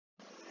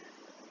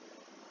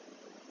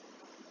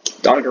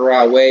Dr.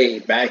 Rod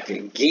Wade back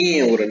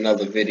again with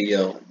another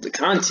video. The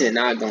content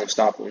not gonna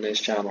stop on this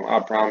channel,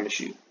 I promise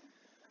you.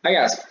 I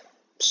got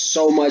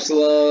so much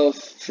love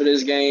for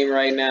this game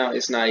right now,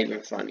 it's not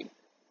even funny.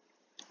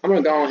 I'm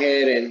gonna go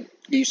ahead and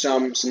give you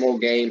some more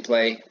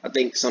gameplay. I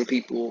think some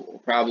people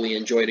will probably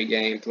enjoy the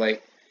gameplay.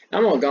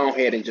 I'm gonna go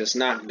ahead and just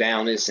knock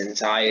down this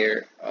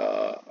entire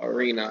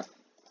arena.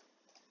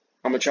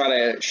 I'm gonna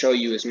try to show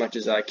you as much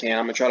as I can.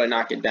 I'm gonna try to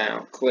knock it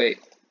down quick.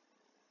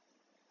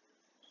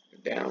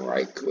 Down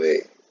right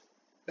quick.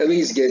 At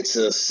least get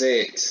to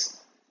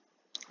 6.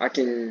 I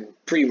can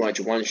pretty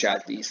much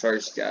one-shot these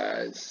first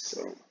guys.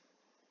 So,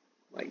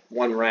 like,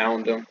 one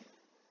round them.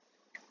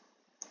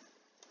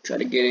 Try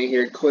to get in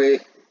here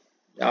quick.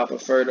 Y'all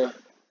prefer the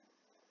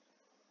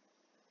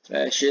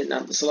fast shit,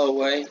 not the slow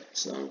way.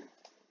 So,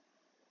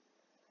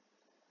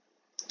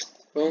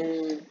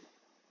 boom.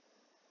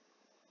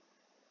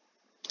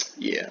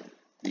 Yeah,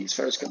 these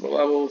first couple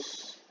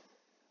levels,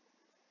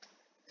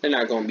 they're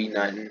not gonna be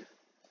nothing.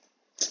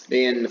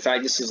 Then the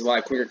fact this is a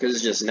lot quicker because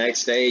it's just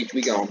next stage,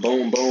 we going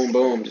boom, boom,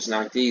 boom. Just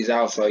knock these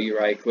out for you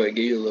right quick.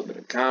 Give you a little bit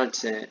of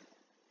content.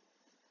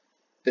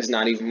 There's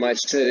not even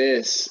much to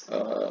this.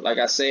 Like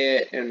I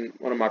said in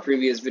one of my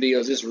previous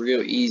videos, it's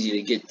real easy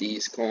to get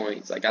these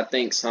coins. Like I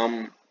think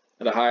some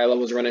of the higher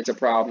levels run into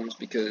problems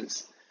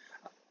because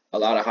a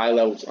lot of high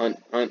levels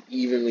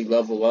unevenly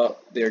level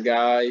up their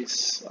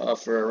guys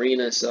for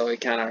arena, so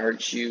it kind of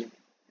hurts you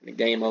in the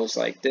game modes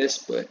like this,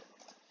 but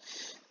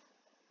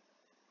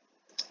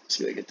let's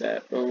see if I get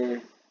that.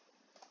 Boom.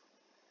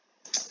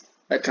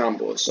 That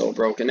combo is so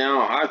broken.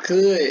 Now, I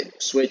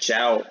could switch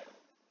out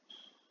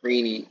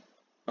Greeny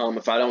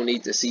if I don't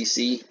need the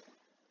CC.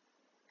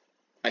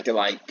 I could,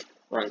 like,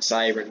 run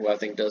Siren, who I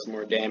think does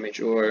more damage,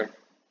 or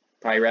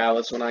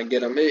Pyralis when I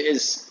get them. It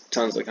is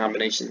tons of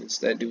combinations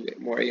that do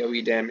more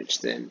AoE damage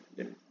than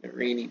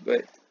Greeny,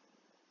 but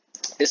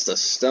it's the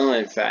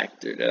stun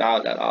factor that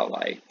I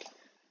like.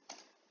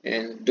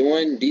 And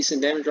doing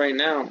decent damage right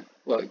now.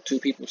 Look, 2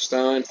 people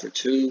stunned for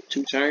two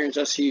turns,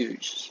 that's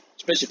huge.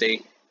 Especially if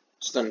they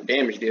stun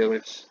damage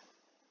dealers.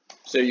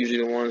 So they're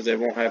usually the ones that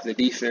won't have the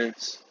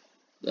defense,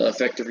 the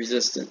effective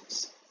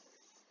resistance.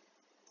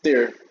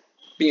 They're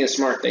being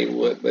smart, they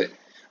would, but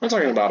I'm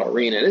talking about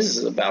arena. This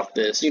is about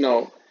this. You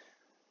know,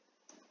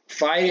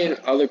 fighting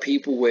other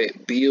people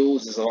with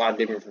builds is a lot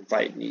different from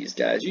fighting these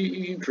guys.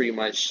 You pretty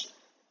much,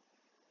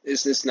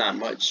 it's not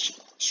much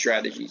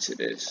strategy to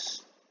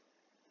this.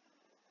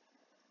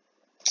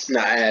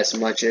 Not as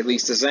much, at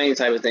least the same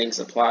type of things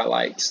apply.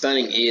 Like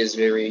stunning is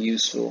very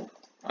useful,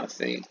 I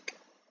think.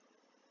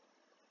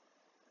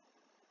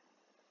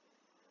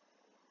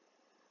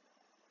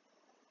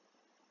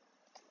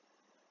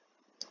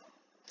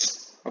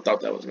 I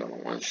thought that was gonna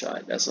one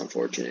shot. That's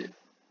unfortunate.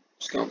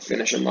 Just gonna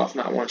finish him off,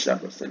 not one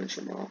shot, but finish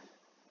him off.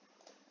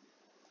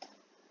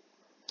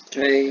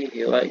 Okay,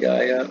 heal that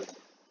guy up.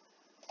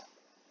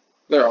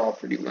 They're all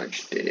pretty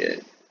much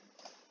dead.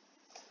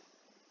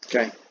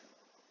 Okay.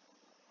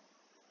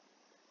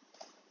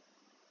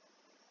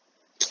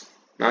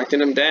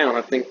 Knocking him down.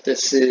 I think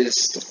this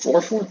is the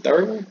 4th one,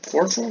 3rd one,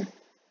 4th one.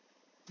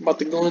 I'm about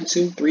to go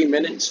into 3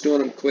 minutes, doing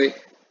them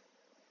quick.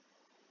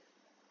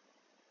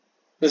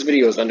 This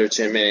video is under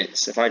 10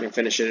 minutes. If I can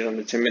finish it in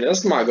under 10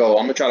 minutes, that's my goal.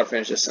 I'm gonna try to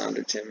finish this in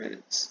under 10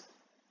 minutes.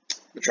 I'm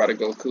gonna try to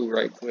go cool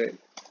right quick.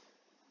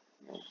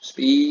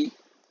 Speed.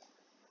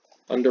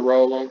 Thunder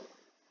roll them.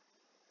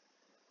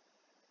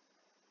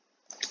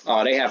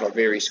 Oh, they have a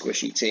very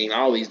squishy team.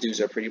 All these dudes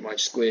are pretty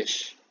much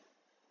squish.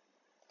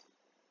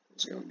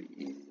 It's gonna be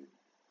easy.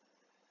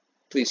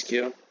 Please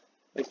kill.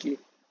 Thank you.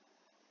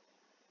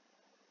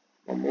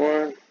 One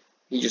more.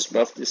 He just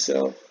buffed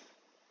himself.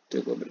 Did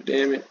a little bit of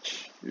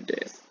damage. You're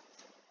dead.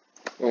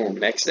 Boom.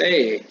 Next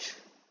stage.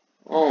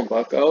 Come on,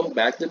 bucko.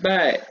 Back to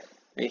back.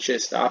 Ain't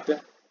shit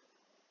stopping.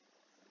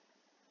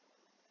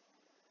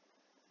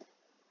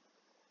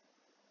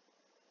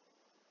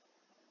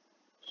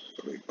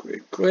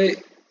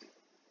 Quick.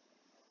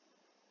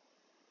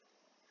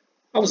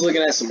 I was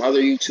looking at some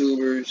other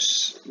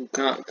YouTubers who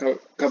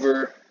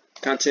cover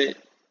content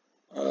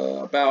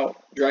about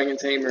Dragon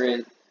Tamer,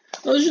 and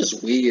it was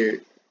just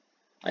weird.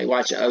 Like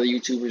watching other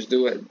YouTubers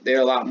do it.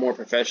 They're a lot more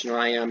professional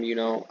than I am. You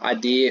know, I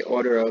did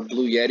order a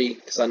Blue Yeti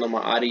because I know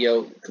my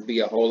audio could be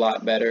a whole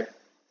lot better.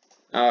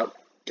 I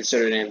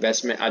consider it an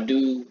investment. I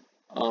do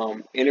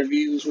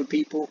interviews with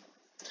people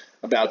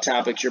about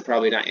topics you're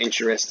probably not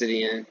interested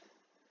in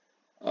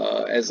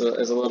as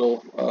a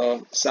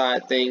little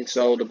side thing.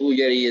 So the Blue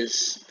Yeti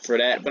is for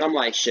that. But I'm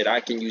like, shit,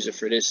 I can use it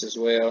for this as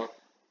well.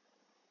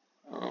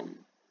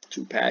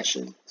 2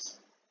 passions.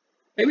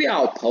 Maybe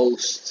I'll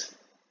post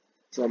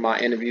some of my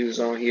interviews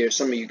on here.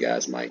 Some of you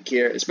guys might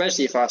care,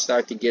 especially if I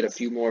start to get a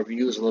few more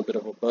views, a little bit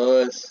of a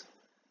buzz.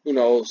 Who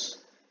knows?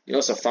 You know,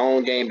 it's a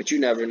phone game, but you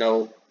never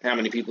know how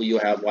many people you'll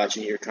have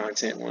watching your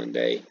content one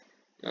day.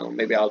 You know,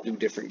 maybe I'll do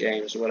different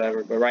games or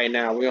whatever. But right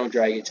now, we're on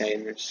Dragon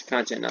Tamers.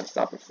 Content not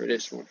stopping for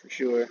this one for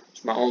sure.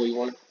 It's my only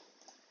one.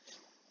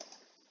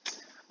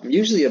 I'm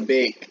usually a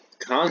big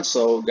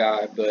console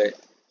guy, but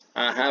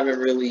I haven't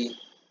really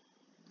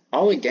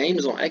all the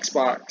games on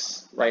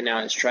Xbox right now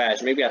is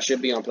trash. Maybe I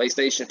should be on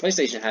PlayStation.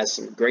 PlayStation has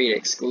some great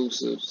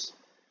exclusives,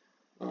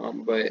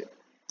 but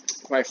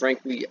quite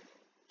frankly,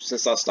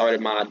 since I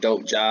started my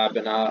adult job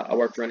and I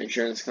work for an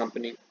insurance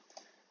company,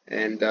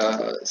 and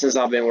since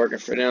I've been working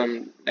for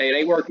them,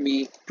 they work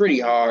me pretty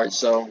hard,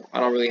 so I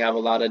don't really have a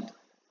lot of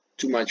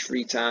too much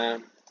free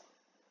time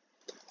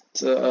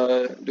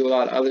to do a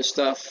lot of other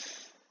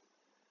stuff.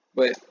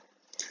 But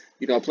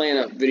you know, playing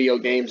up video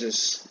games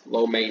is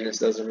low maintenance,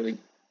 doesn't really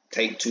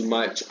take too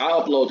much. I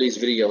upload these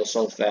videos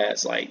so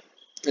fast, like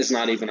it's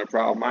not even a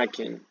problem.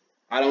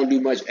 I don't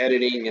do much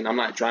editing, and I'm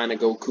not trying to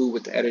go cool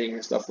with the editing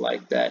and stuff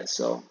like that.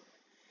 So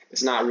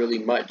it's not really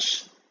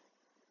much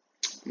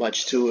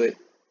to it.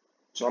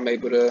 So I'm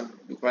able to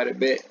do quite a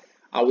bit.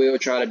 I will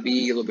try to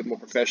be a little bit more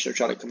professional,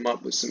 try to come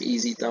up with some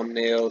easy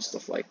thumbnails,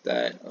 stuff like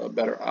that,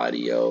 better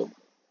audio.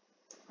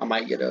 I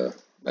might get a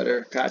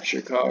better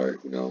capture card,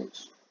 who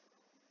knows.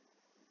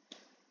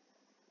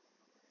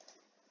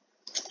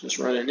 Just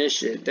running this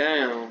shit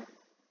down.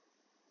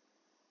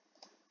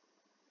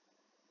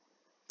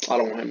 I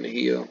don't want him to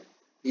heal.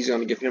 He's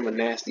going to give him a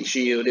nasty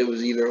shield. It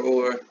was either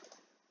or.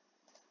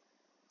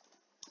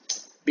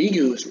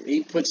 B-Goose,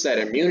 he puts that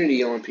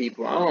immunity on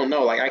people. I don't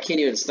know. Like, I can't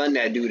even stun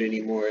that dude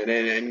anymore.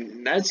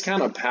 And that's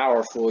kind of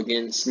powerful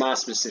against my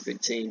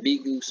specific team.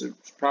 B-Goose is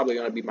probably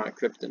going to be my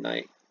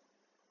kryptonite.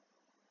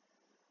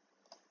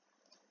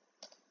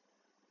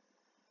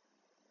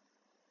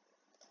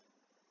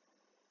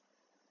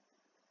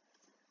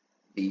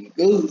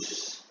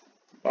 B-Goose.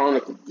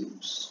 Barnacle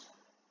Goose.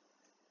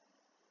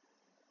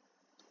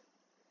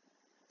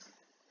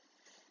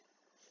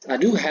 I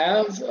do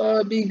have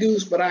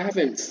B-Goose, but I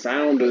haven't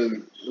found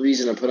a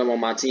reason to put him on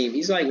my team.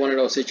 He's like one of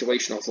those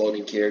situational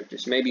floating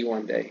characters. Maybe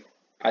one day.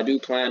 I do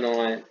plan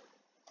on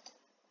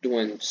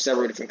doing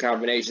several different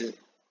combinations.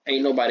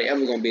 Ain't nobody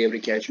ever going to be able to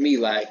catch me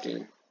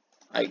lacking.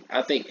 Like,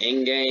 I think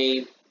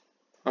in-game,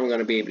 I'm going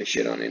to be able to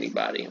shit on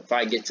anybody. If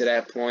I get to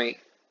that point,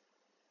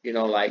 you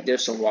know, like,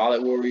 there's some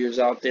wallet warriors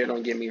out there,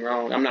 don't get me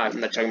wrong. I'm not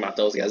talking about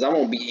those guys. I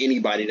won't be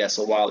anybody that's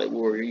a wallet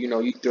warrior. You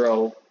know, you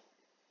throw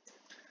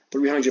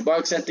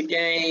 $300 at the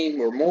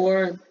game or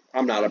more,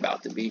 I'm not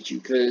about to beat you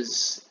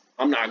because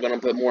I'm not going to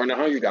put more than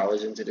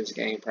 $100 into this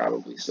game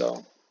probably.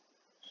 So,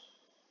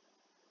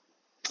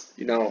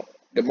 you know,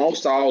 the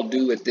most I'll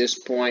do at this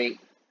point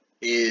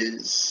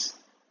is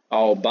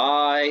I'll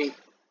buy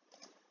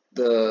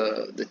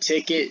the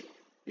ticket,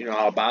 you know,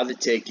 I'll buy the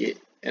ticket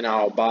and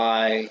I'll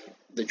buy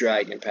the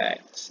dragon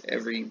packs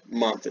every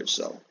month or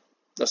so.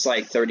 That's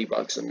like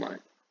 $30 a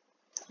month.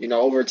 You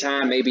know, over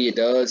time, maybe it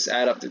does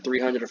add up to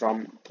 300 if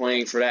I'm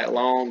playing for that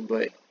long,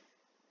 but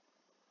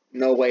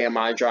no way am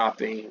I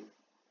dropping, you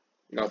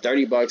know,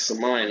 $30 a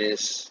month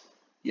is,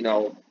 you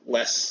know,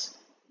 less.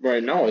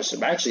 Right, no, it's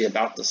actually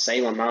about the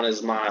same amount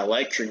as my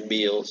electric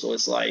bill, so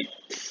it's like,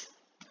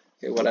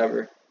 okay,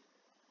 whatever.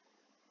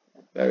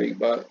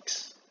 $30.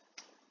 It's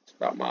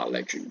about my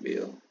electric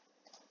bill.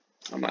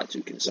 I'm not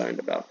too concerned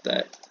about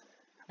that.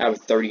 I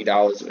have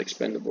 $30 of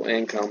expendable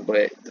income,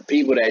 but the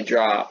people that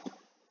drop,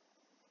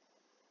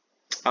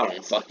 I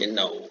don't fucking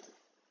know,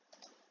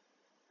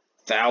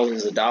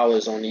 thousands of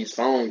dollars on these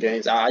phone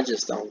games. I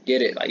just don't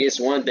get it. Like, it's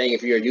one thing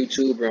if you're a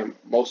YouTuber and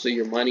most of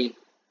your money,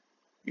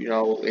 you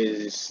know,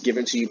 is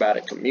given to you by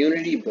the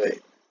community, but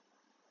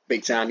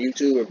big time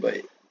YouTuber,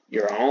 but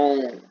your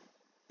own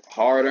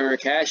hard-earned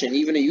cash, and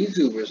even the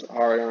YouTubers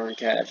hard-earned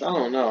cash. I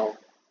don't know.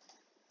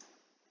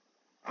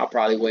 I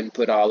probably wouldn't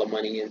put all the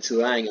money into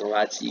it. I ain't gonna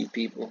lie to you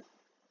people.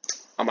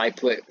 I might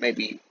put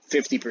maybe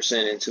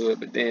 50% into it,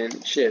 but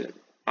then shit,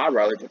 I'd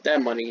rather put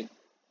that money,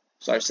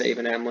 start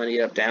saving that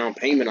money up, down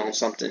payment on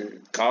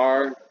something,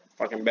 car,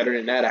 fucking better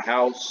than that, a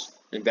house,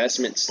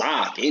 investment,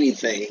 stock,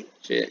 anything,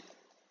 shit.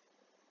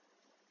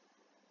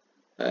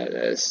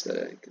 That's,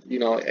 you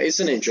know, it's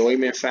an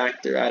enjoyment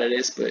factor out of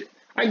this, but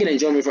I get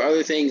enjoyment for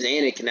other things,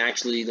 and it can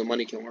actually, the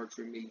money can work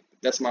for me.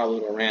 That's my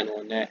little rant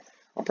on that.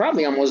 I'm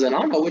probably almost done. I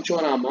don't know which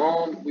one I'm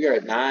on. We are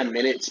at 9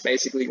 minutes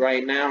basically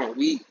right now, and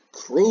we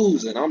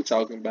cruising. I'm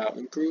talking about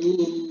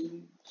cruise.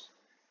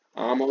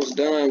 Almost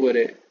done with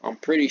it. I'm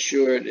pretty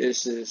sure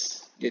this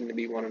is getting to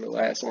be one of the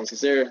last ones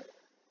because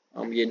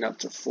I'm getting up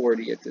to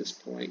 40 at this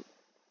point.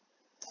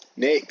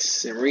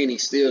 Nyx and Rini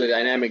still the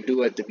dynamic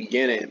duo at the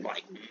beginning,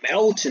 like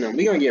melting them.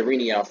 We're gonna get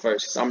Rini out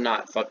first because I'm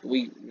not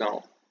fucking.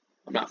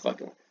 I'm not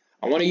fucking.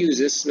 I want to use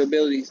this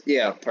ability.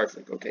 Yeah,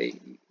 perfect. Okay,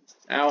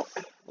 out.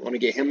 I want to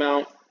get him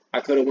out.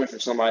 I could have went for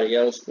somebody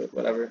else, but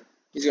whatever.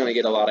 He's gonna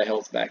get a lot of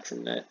health back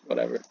from that.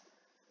 Whatever.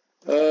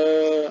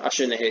 I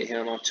shouldn't have hit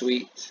him. I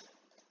tweaked.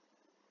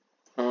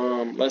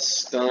 Let's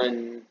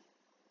stun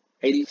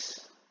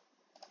Hades.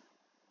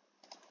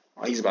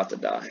 Oh, he's about to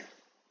die.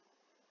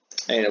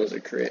 And it was a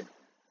crit.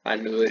 I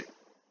knew it.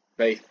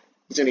 Wait,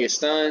 he's gonna get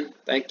stunned.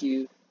 Thank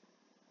you.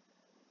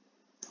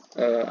 I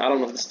don't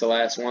know if this is the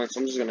last one,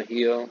 so I'm just gonna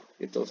heal,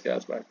 get those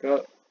guys back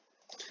up.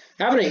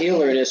 Having a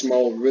healer in this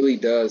mode really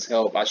does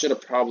help. I should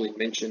have probably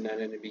mentioned that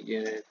in the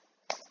beginning.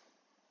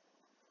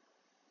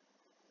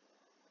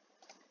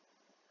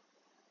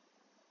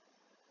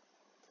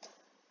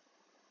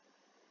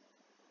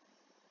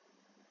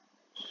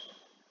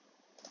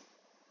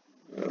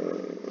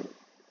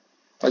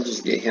 I'll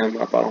just get him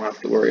up. I don't have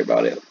to worry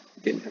about it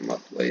getting him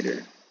up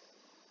later.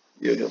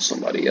 You'll heal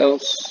somebody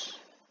else.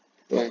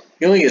 Boom.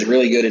 Healing is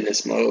really good in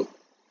this mode.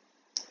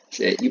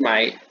 Shit, you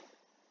might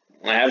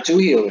have 2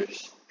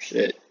 healers.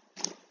 Shit.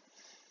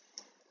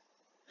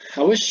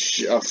 I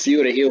wish a few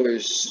of the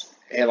healers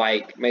had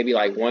like maybe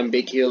like 1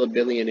 big heal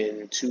ability and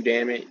then 2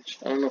 damage.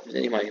 I don't know if there's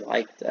anybody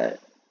like that.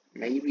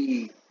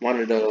 Maybe one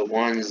of the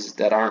ones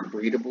that aren't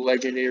breedable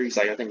legendaries.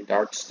 Like I think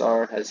Dark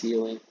Star has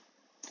healing.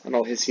 I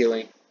know his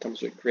healing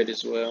comes with crit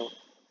as well.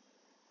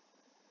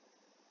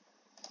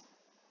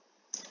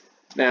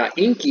 Now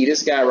Inky,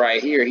 this guy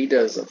right here, he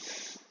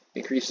does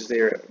increases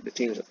the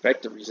team's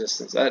effective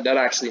resistance. That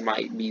actually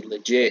might be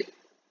legit.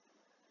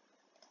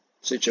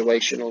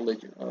 Situational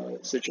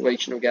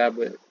guy,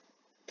 but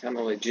kind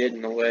of legit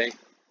in a way.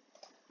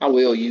 I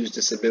will use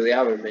this ability. I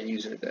haven't been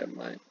using it that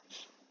much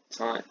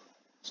time,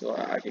 so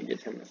I can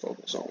get him to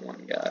focus on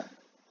one guy.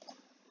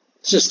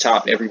 Let's just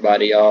top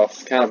everybody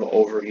off. Kind of an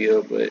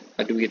overheal, but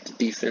I do get the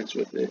defense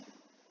with it.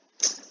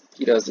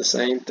 He does the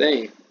same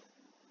thing.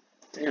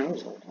 Damn, that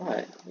was a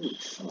lot. Holy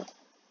fuck.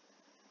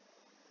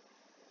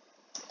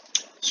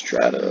 Let's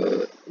try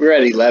to. We're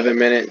at 11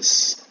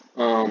 minutes.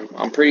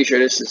 I'm pretty sure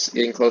this is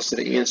getting close to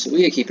the end, so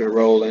we can keep it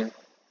rolling.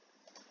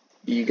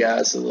 You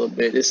guys a little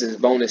bit. This is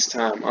bonus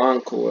time,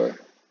 encore.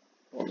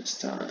 Bonus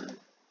time.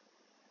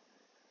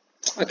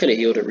 I could have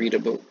healed a Rita,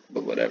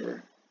 but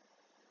whatever.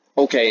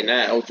 Okay,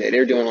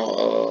 they're doing a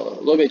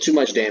little bit too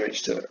much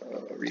damage to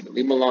Rita.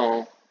 Leave him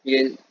alone.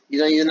 He's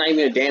not even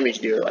a damage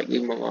dealer. Like,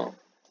 leave him alone.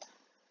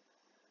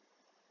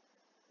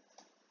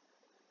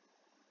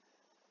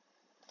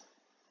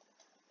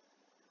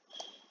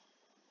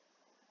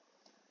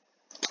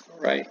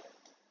 Right.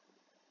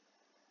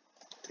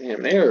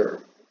 Damn, they're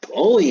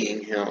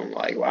bullying him.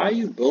 Like, why are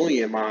you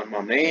bullying my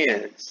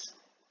mans?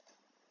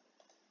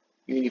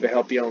 You didn't even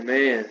help your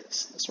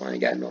mans. That's why I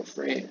ain't got no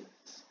friends.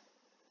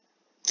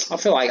 I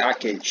feel like I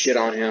can shit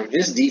on him.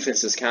 His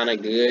defense is kind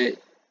of good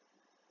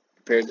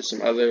compared to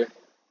some other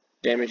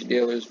damage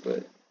dealers,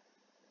 but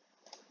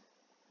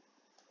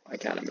I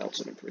kind of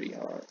melted him pretty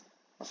hard.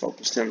 I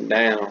focused him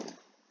down.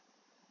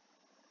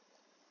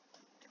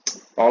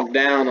 Bog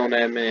down on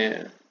that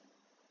man.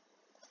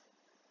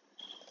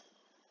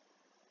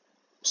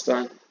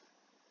 Stun.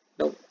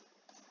 Nope.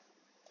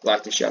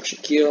 Block the shot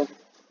should kill.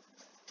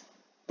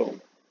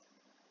 Boom.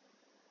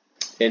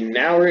 And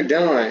now we're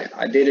done.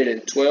 I did it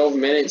in 12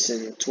 minutes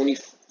and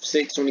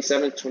 26,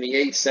 27,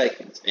 28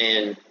 seconds.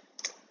 And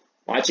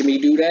watching me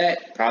do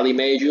that probably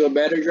made you a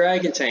better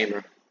dragon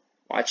tamer.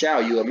 Watch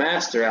out. You a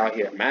master out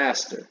here.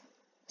 Master.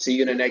 See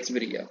you in the next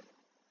video.